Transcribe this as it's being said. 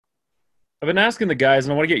I've been asking the guys,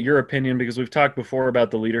 and I want to get your opinion because we've talked before about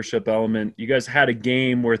the leadership element. You guys had a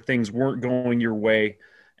game where things weren't going your way,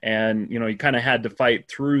 and you kind of had to fight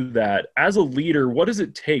through that. As a leader, what does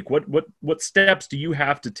it take? What steps do you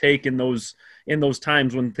have to take in those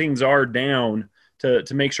times when things are down to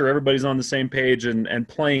make sure everybody's on the same page and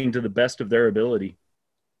playing to the best of their ability?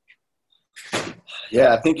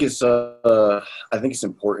 Yeah, I think it's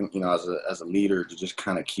important, as a leader to just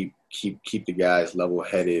kind of keep the guys level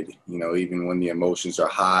headed, even when the emotions are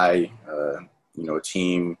high, a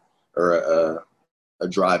team or a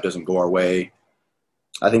drive doesn't go our way.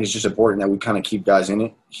 I think it's just important that we kind of keep guys in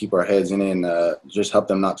it, keep our heads in it, and just help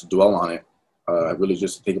them not to dwell on it. Really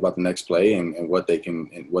just think about the next play and what they can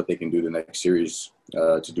do the next series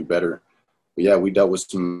to do better. But yeah, we dealt with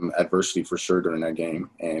some adversity for sure during that game,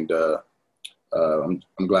 and I'm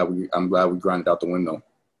glad we grinded out the win though.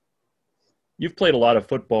 You've played a lot of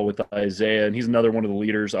football with Isaiah, and he's another one of the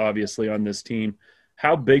leaders, obviously, on this team.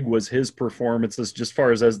 How big was his performance just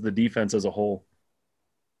far as the defense as a whole?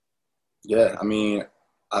 Yeah, I mean,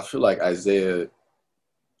 I feel like Isaiah,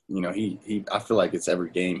 I feel like it's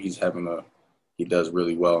every game he does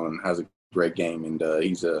really well and has a great game, and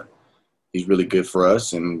he's really good for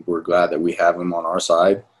us, and we're glad that we have him on our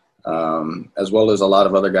side, as well as a lot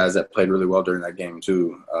of other guys that played really well during that game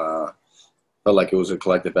too. Felt like it was a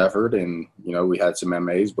collective effort, and we had some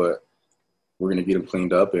MAs, but we're going to get them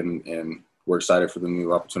cleaned up, and we're excited for the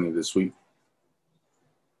new opportunity this week.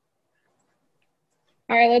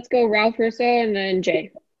 All right, let's go Ralph Russo and then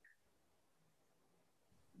Jay.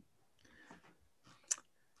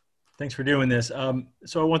 Thanks for doing this.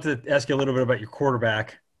 So I wanted to ask you a little bit about your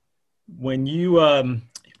quarterback. When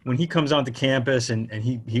he comes onto campus and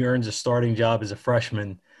he earns a starting job as a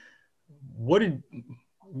freshman,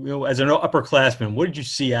 as an upperclassman, what did you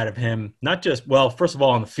see out of him? Not just, well, first of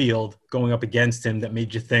all, on the field, going up against him that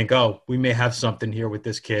made you think, oh, we may have something here with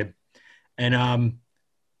this kid. And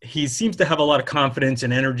he seems to have a lot of confidence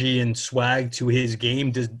and energy and swag to his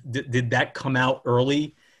game. Did that come out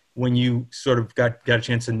early when you sort of got a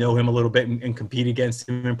chance to know him a little bit and compete against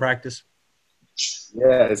him in practice?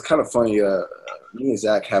 Yeah, it's kind of funny. Me and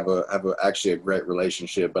Zach have actually a great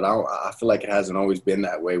relationship, but I feel like it hasn't always been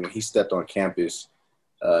that way. When he stepped on campus,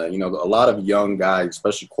 a lot of young guys,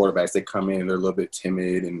 especially quarterbacks, they come in, they're a little bit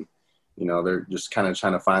timid and, they're just kind of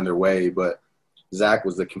trying to find their way. But Zach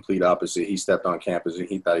was the complete opposite. He stepped on campus and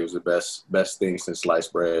he thought he was the best thing since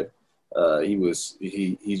sliced bread. He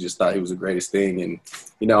just thought he was the greatest thing. And,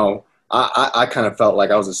 I kind of felt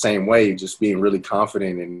like I was the same way, just being really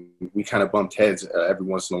confident, and we kind of bumped heads every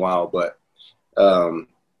once in a while. But,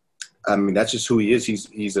 I mean, that's just who he is.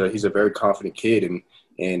 He's a very confident kid, and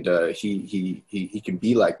he can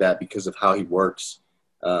be like that because of how he works.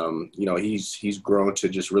 He's grown to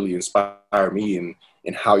just really inspire me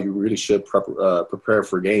and how you really should prepare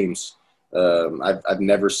for games. I've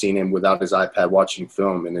never seen him without his iPad watching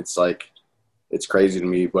film, and it's crazy to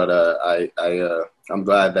me. But I'm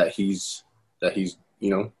glad that he's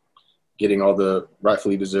getting all the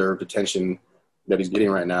rightfully deserved attention that he's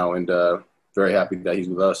getting right now, and very happy that he's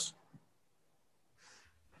with us.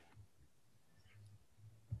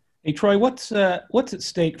 Hey, Troy, what's at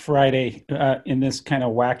stake Friday in this kind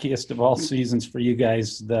of wackiest of all seasons for you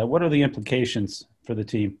guys? What are the implications for the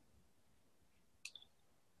team?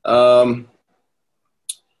 I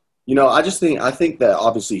think that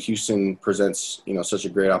obviously Houston presents, such a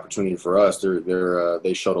great opportunity for us.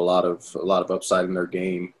 They showed a lot of upside in their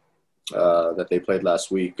game that they played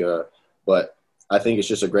last week. But I think it's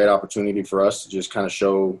just a great opportunity for us to just kind of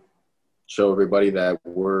show everybody that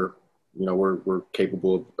we're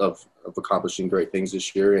capable of accomplishing great things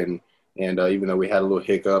this year. And even though we had a little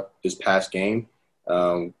hiccup this past game,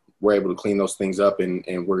 we're able to clean those things up,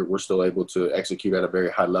 and we're still able to execute at a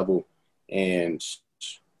very high level. And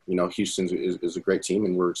Houston is a great team,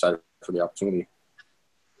 and we're excited for the opportunity.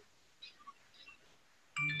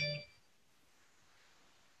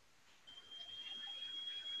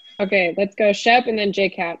 Okay, let's go Shep and then Jay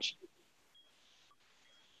Couch.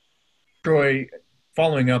 Troy,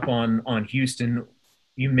 following up on Houston,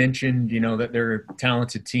 you mentioned, that they're a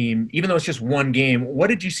talented team. Even though it's just one game, what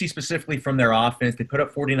did you see specifically from their offense? They put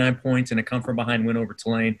up 49 points in a come-from-behind win over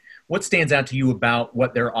Tulane. What stands out to you about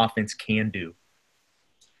what their offense can do?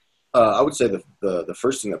 I would say the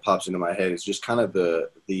first thing that pops into my head is just kind of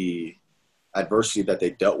the adversity that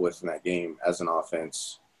they dealt with in that game as an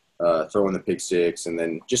offense, throwing the pick six, and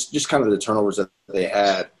then just kind of the turnovers that they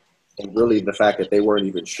had, and really the fact that they weren't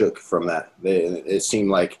even shook from that. It seemed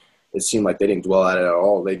like they didn't dwell at it at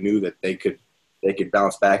all. They knew that they could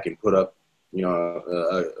bounce back and put up,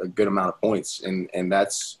 a good amount of points, and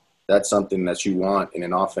that's that's something that you want in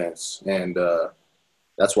an offense. And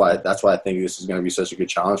that's why I think this is going to be such a good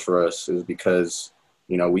challenge for us, is because,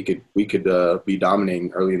 you know, we could be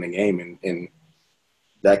dominating early in the game, and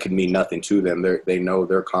that could mean nothing to them. They know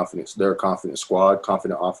their confidence. They're a confident squad,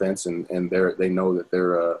 confident offense, and they know that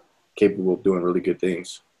they're capable of doing really good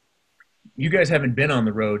things. You guys haven't been on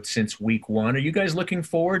the road since week 1. Are you guys looking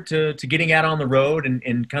forward to getting out on the road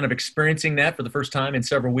and kind of experiencing that for the first time in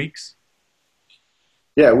several weeks?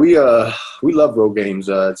 Yeah, we love road games.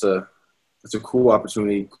 It's a cool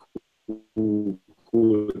opportunity, cool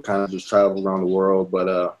to kind of just travel around the world,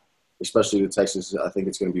 but especially to Texas, I think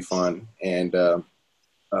it's going to be fun. And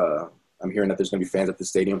I'm hearing that there's going to be fans at the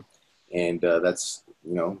stadium, and that's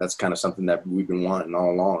kind of something that we've been wanting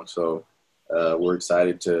all along. So we're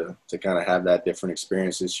excited to kind of have that different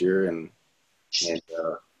experience this year, and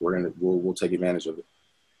we'll take advantage of it.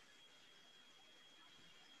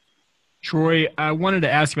 Troy, I wanted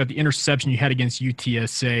to ask about the interception you had against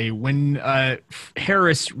UTSA. When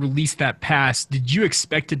Harris released that pass, did you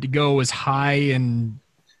expect it to go as high and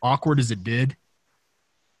awkward as it did?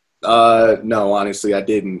 No, honestly, I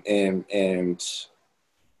didn't. And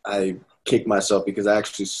I kicked myself because I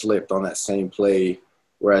actually slipped on that same play.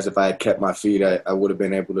 Whereas if I had kept my feet, I would have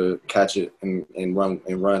been able to catch it and run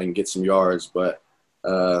and get some yards. But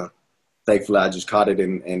thankfully, I just caught it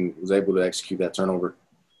and was able to execute that turnover.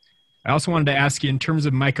 I also wanted to ask you, in terms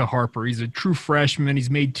of Micah Harper, he's a true freshman. He's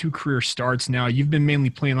made 2 career starts now. You've been mainly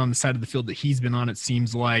playing on the side of the field that he's been on, it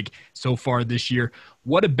seems like, so far this year.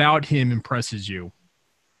 What about him impresses you?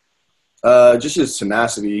 Just his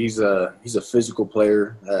tenacity. He's a physical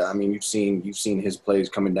player. I mean, you've seen his plays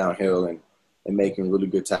coming downhill and making really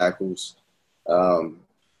good tackles. I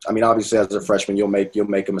mean, obviously as a freshman, you'll make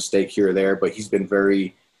a mistake here or there, but he's been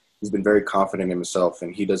very confident in himself,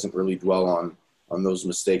 and he doesn't really dwell on those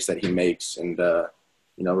mistakes that he makes. And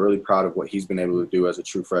really proud of what he's been able to do as a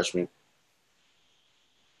true freshman.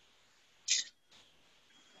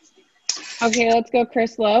 Okay, let's go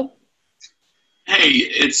Chris Lowe. Hey,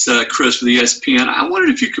 it's Chris with ESPN. I wondered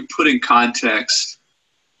if you could put in context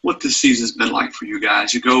what this season's been like for you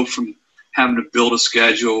guys. You go from having to build a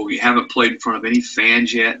schedule, you haven't played in front of any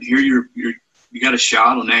fans yet. Here you got a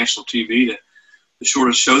shot on national TV to sort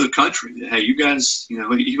of show the country that, hey, you guys, even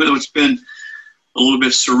though it's been a little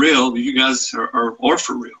bit surreal, but you guys are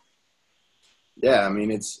for real. Yeah, I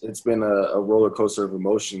mean, it's been a roller coaster of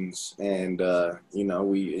emotions, and there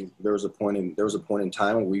was a point in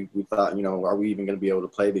time when we thought, are we even going to be able to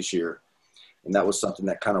play this year? And that was something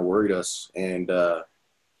that kind of worried us, and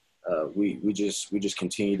we just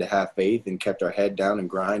continued to have faith and kept our head down and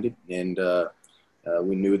grinded, and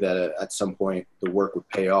we knew that at some point the work would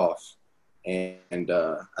pay off, and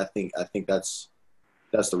I think that's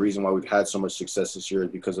the reason why we've had so much success this year, is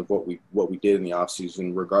because of what we did in the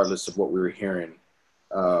offseason, regardless of what we were hearing.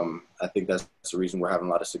 I think that's the reason we're having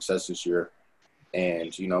a lot of success this year.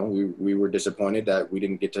 And, we were disappointed that we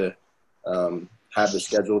didn't get to have the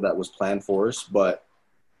schedule that was planned for us, but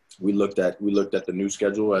we looked at the new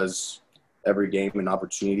schedule as every game an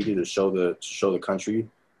opportunity to show the country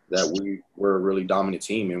that we're a really dominant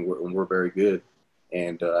team, and we're very good.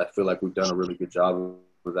 And I feel like we've done a really good job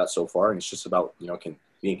with that so far, and it's just about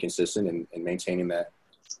being consistent and maintaining that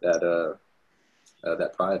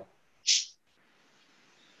pride.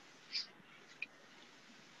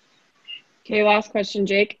 Okay, last question,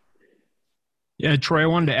 Jake. Yeah, Troy, I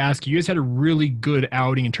wanted to ask you guys had a really good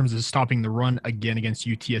outing in terms of stopping the run again against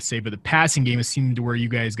UTSA, but the passing game, it seemed to where you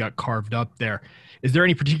guys got carved up there. Is there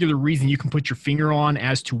any particular reason you can put your finger on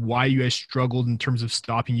as to why you guys struggled in terms of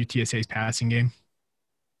stopping UTSA's passing game?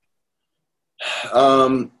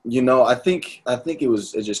 I think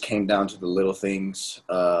it just came down to the little things.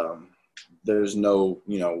 There's no,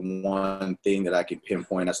 one thing that I could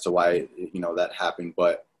pinpoint as to why, that happened,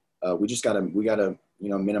 but we gotta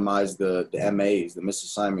minimize the MAs, the missed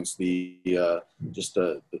assignments, we just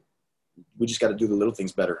got to do the little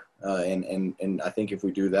things better. And I think if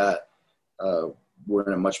we do that, we're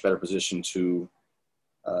in a much better position to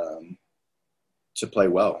play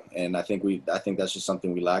well. And I think that's just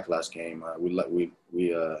something we lacked last game. We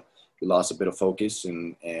lost a bit of focus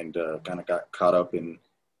and kind of got caught up in,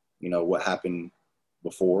 what happened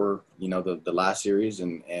before, the last series.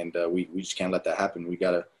 And we just can't let that happen. We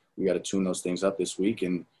gotta tune those things up this week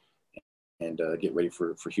and get ready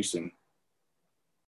for Houston.